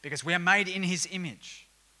 Why? Because we are made in his image.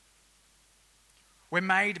 We're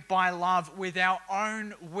made by love with our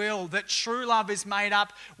own will. That true love is made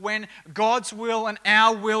up when God's will and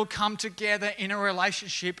our will come together in a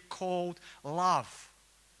relationship called love.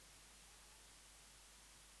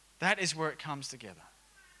 That is where it comes together.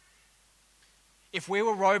 If we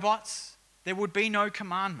were robots, there would be no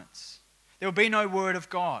commandments. There would be no word of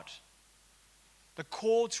God. The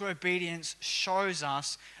call to obedience shows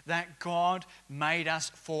us that God made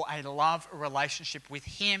us for a love relationship with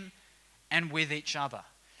him and with each other.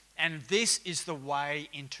 And this is the way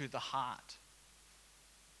into the heart.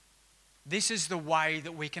 This is the way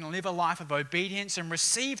that we can live a life of obedience and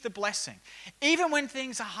receive the blessing, even when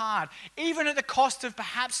things are hard, even at the cost of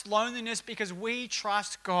perhaps loneliness, because we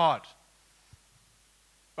trust God.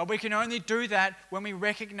 But we can only do that when we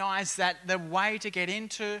recognize that the way to get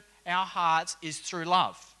into our hearts is through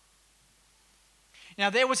love. Now,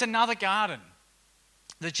 there was another garden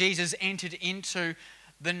that Jesus entered into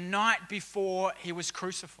the night before he was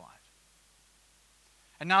crucified.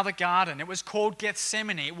 Another garden. It was called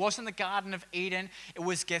Gethsemane. It wasn't the Garden of Eden. It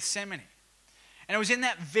was Gethsemane. And it was in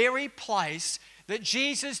that very place that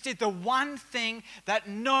Jesus did the one thing that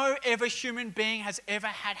no ever human being has ever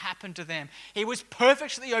had happen to them. He was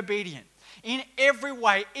perfectly obedient in every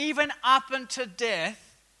way, even up unto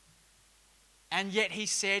death. And yet he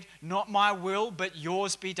said, not my will, but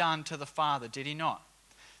yours be done, to the Father. Did he not?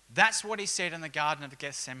 That's what he said in the Garden of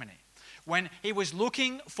Gethsemane. when he was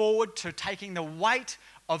looking forward to taking the weight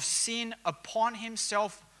of sin upon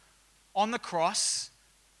himself on the cross,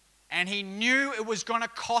 and he knew it was going to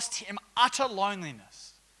cost him utter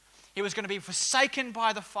loneliness. He was going to be forsaken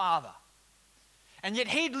by the Father. And yet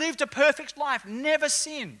he'd lived a perfect life, never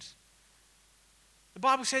sinned. The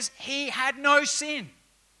Bible says he had no sin.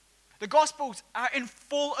 The Gospels are in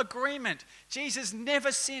full agreement. Jesus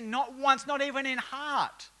never sinned, not once, not even in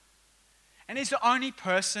heart. And he's the only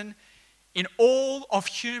person in all of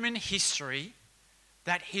human history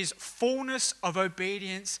that his fullness of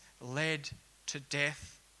obedience led to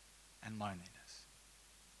death and loneliness.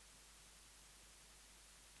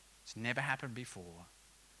 It's never happened before,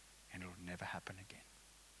 and it'll never happen again.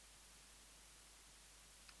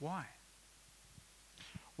 Why?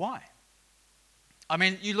 Why? I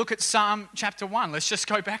mean, you look at Psalm chapter 1. Let's just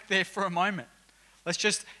go back there for a moment. Let's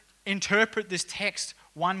just interpret this text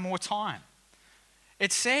one more time.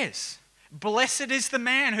 It says, "Blessed is the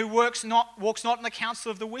man who walks not in the counsel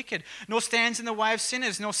of the wicked, nor stands in the way of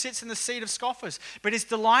sinners, nor sits in the seat of scoffers. But his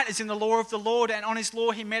delight is in the law of the Lord, and on his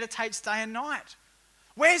law he meditates day and night."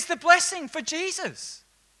 Where's the blessing for Jesus?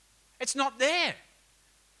 It's not there.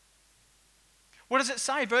 What does it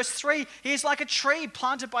say? Verse 3, "He is like a tree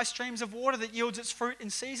planted by streams of water that yields its fruit in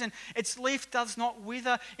season. Its leaf does not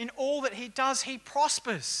wither. In all that he does, he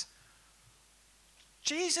prospers."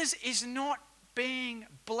 Jesus is not being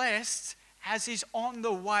blessed as he's on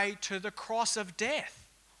the way to the cross of death.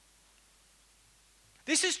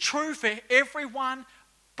 This is true for everyone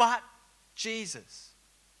but Jesus.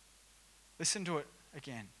 Listen to it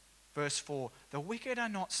again. Verse 4, "The wicked are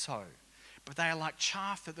not so, but they are like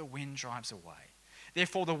chaff that the wind drives away.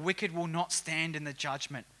 Therefore the wicked will not stand in the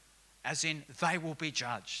judgment," as in they will be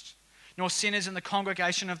judged, "nor sinners in the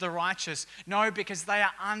congregation of the righteous. No, because they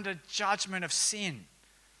are under judgment of sin.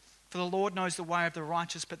 For the Lord knows the way of the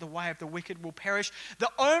righteous, but the way of the wicked will perish."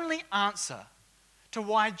 The only answer to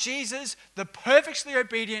why Jesus, the perfectly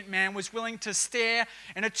obedient man, was willing to stare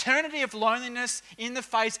an eternity of loneliness in the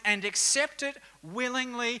face and accept it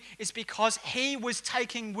willingly is because he was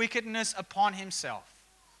taking wickedness upon himself.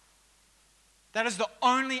 That is the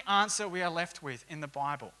only answer we are left with in the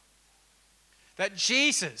Bible. That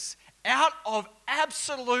Jesus, out of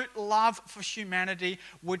absolute love for humanity,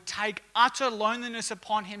 would take utter loneliness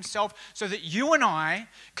upon himself so that you and I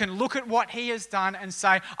can look at what he has done and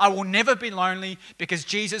say, I will never be lonely because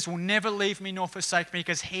Jesus will never leave me nor forsake me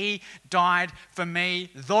because he died for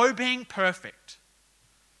me, though being perfect.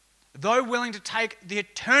 Though willing to take the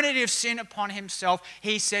eternity of sin upon himself,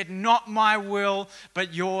 he said, "Not my will,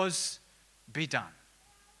 but yours be done."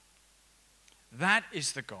 That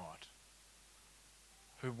is the God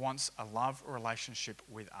who wants a love relationship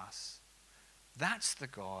with us. That's the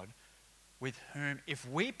God with whom, if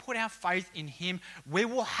we put our faith in him, we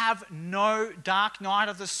will have no dark night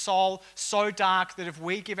of the soul so dark that if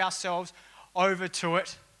we give ourselves over to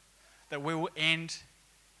it, that we will end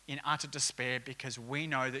in utter despair because we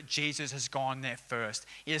know that Jesus has gone there first.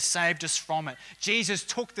 He has saved us from it. Jesus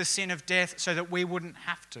took the sin of death so that we wouldn't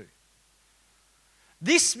have to.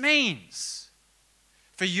 This means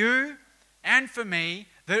for you and for me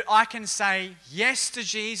that I can say yes to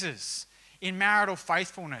Jesus in marital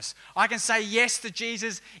faithfulness. I can say yes to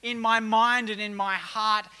Jesus in my mind and in my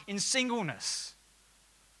heart in singleness.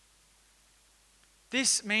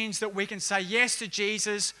 This means that we can say yes to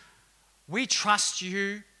Jesus. We trust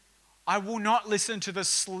you. I will not listen to the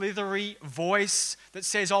slithery voice that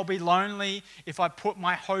says I'll be lonely if I put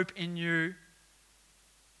my hope in you,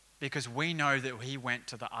 because we know that he went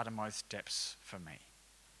to the uttermost depths for me.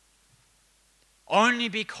 Only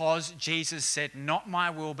because Jesus said, "Not my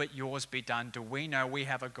will, but yours be done," do we know we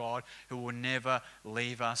have a God who will never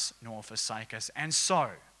leave us nor forsake us. And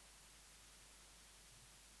so,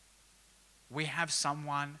 we have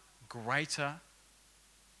someone greater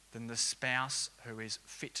than the spouse who is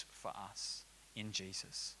fit for us in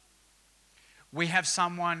Jesus. We have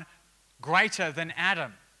someone greater than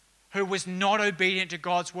Adam, who was not obedient to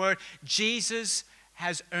God's word. Jesus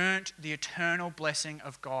has earned the eternal blessing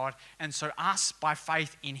of God. And so us, by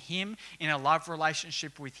faith in him, in a love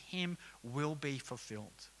relationship with him, will be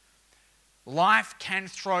fulfilled. Life can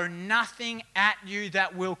throw nothing at you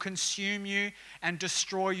that will consume you and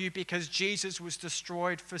destroy you because Jesus was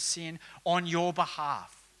destroyed for sin on your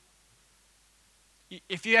behalf.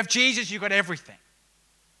 If you have Jesus, you've got everything.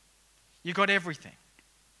 You've got everything.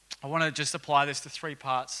 I want to just apply this to 3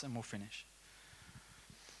 parts and we'll finish.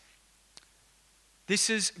 This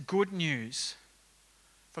is good news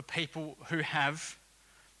for people who have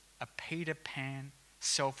a Peter Pan,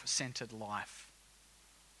 self-centered life.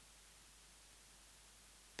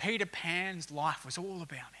 Peter Pan's life was all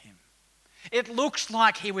about him. It looked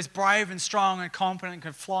like he was brave and strong and competent,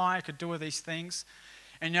 could fly, could do all these things.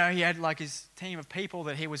 And he had like his team of people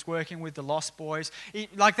that he was working with, the Lost Boys.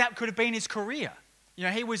 Like that could have been his career.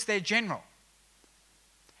 He was their general.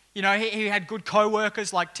 He had good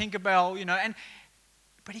co-workers like Tinkerbell,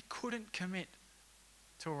 but he couldn't commit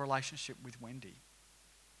to a relationship with Wendy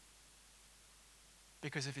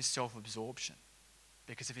because of his self-absorption,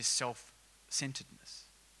 because of his self-centeredness.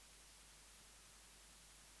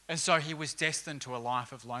 And so he was destined to a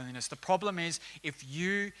life of loneliness. The problem is, if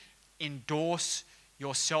you endorse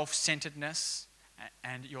your self-centeredness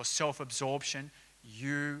and your self-absorption,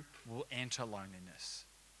 you will enter loneliness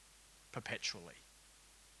perpetually,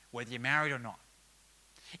 whether you're married or not.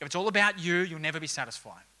 If it's all about you, you'll never be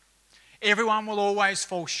satisfied. Everyone will always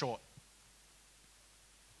fall short.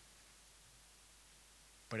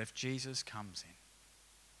 But if Jesus comes in,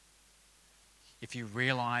 if you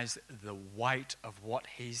realize the weight of what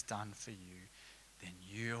he's done for you, then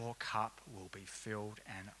your cup will be filled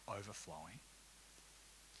and overflowing.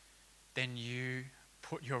 Then you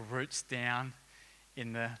put your roots down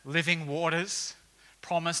in the living waters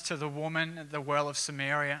promised to the woman at the well of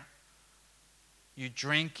Samaria. You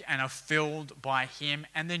drink and are filled by him,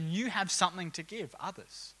 and then you have something to give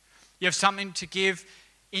others. You have something to give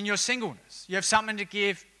in your singleness. You have something to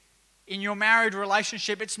give in your married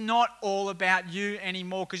relationship. It's not all about you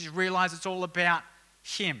anymore because you realize it's all about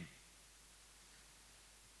him.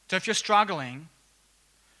 So if you're struggling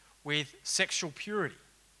with sexual purity,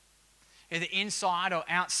 either inside or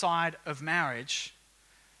outside of marriage,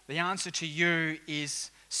 the answer to you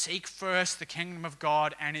is seek first the kingdom of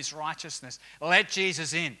God and his righteousness. Let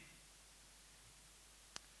Jesus in.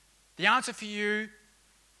 The answer for you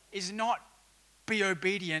is not be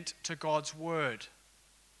obedient to God's word.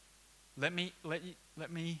 Let me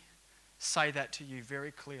say that to you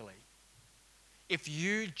very clearly. If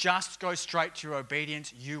you just go straight to your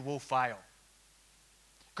obedience, you will fail.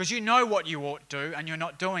 Because you know what you ought to do and you're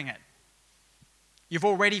not doing it. You've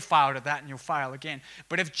already failed at that and you'll fail again.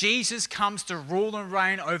 But if Jesus comes to rule and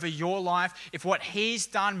reign over your life, if what he's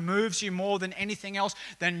done moves you more than anything else,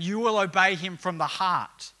 then you will obey him from the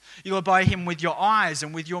heart. You'll obey him with your eyes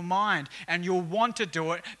and with your mind, and you'll want to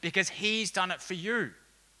do it because he's done it for you.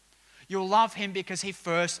 You'll love him because he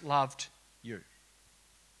first loved you.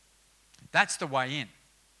 That's the way in.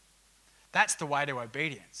 That's the way to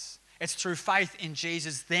obedience. It's through faith in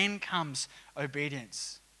Jesus, then comes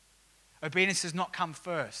obedience. Obedience does not come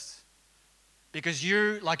first because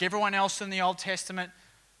you, like everyone else in the Old Testament,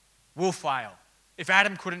 will fail. If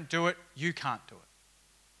Adam couldn't do it, you can't do it.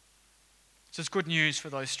 So it's good news for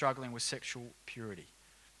those struggling with sexual purity.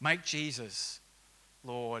 Make Jesus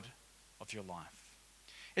Lord of your life.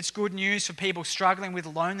 It's good news for people struggling with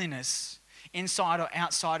loneliness inside or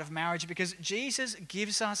outside of marriage because Jesus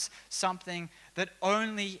gives us something that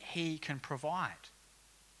only he can provide.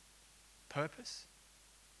 Purpose.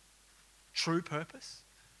 True purpose.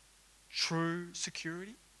 True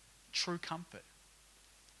security. True comfort.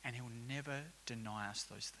 And he'll never deny us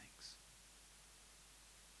those things.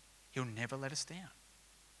 He'll never let us down.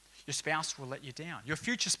 Your spouse will let you down. Your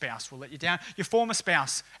future spouse will let you down. Your former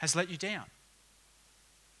spouse has let you down.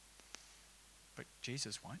 But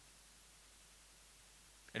Jesus won't.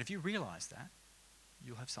 And if you realize that,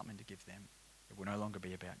 you'll have something to give them. It will no longer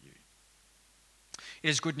be about you. It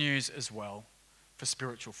is good news as well for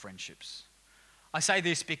spiritual friendships. I say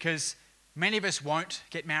this because many of us won't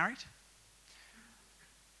get married.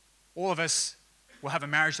 All of us will have a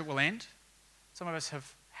marriage that will end. Some of us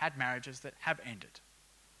have had marriages that have ended.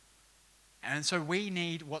 And so we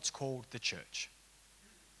need what's called the church.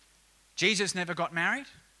 Jesus never got married.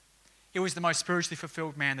 He was the most spiritually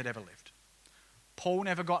fulfilled man that ever lived. Paul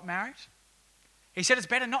never got married. He said it's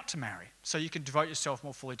better not to marry so you can devote yourself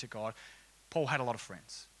more fully to God. Paul had a lot of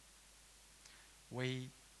friends. We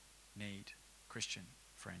need Christian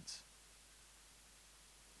friends.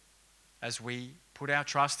 As we put our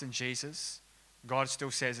trust in Jesus, God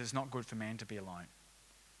still says it's not good for man to be alone.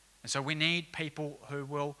 And so we need people who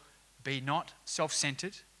will be not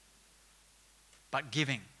self-centered, but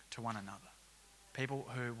giving to one another. People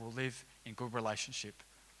who will live in good relationship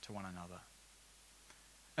to one another.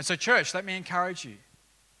 And so church, let me encourage you.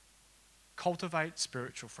 Cultivate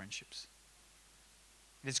spiritual friendships.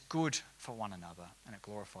 It is good for one another and it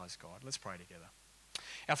glorifies God. Let's pray together.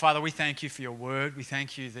 Our Father, we thank you for your word. We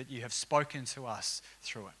thank you that you have spoken to us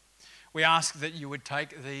through it. We ask that you would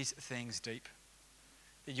take these things deep.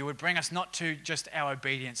 That you would bring us not to just our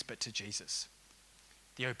obedience, but to Jesus,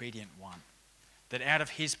 the obedient one. That out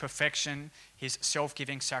of his perfection, his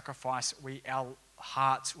self-giving sacrifice, our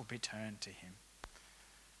hearts will be turned to him.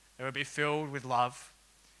 They will be filled with love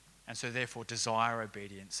and so therefore desire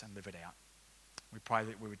obedience and live it out. We pray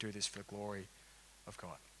that we would do this for the glory of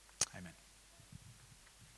God. Amen.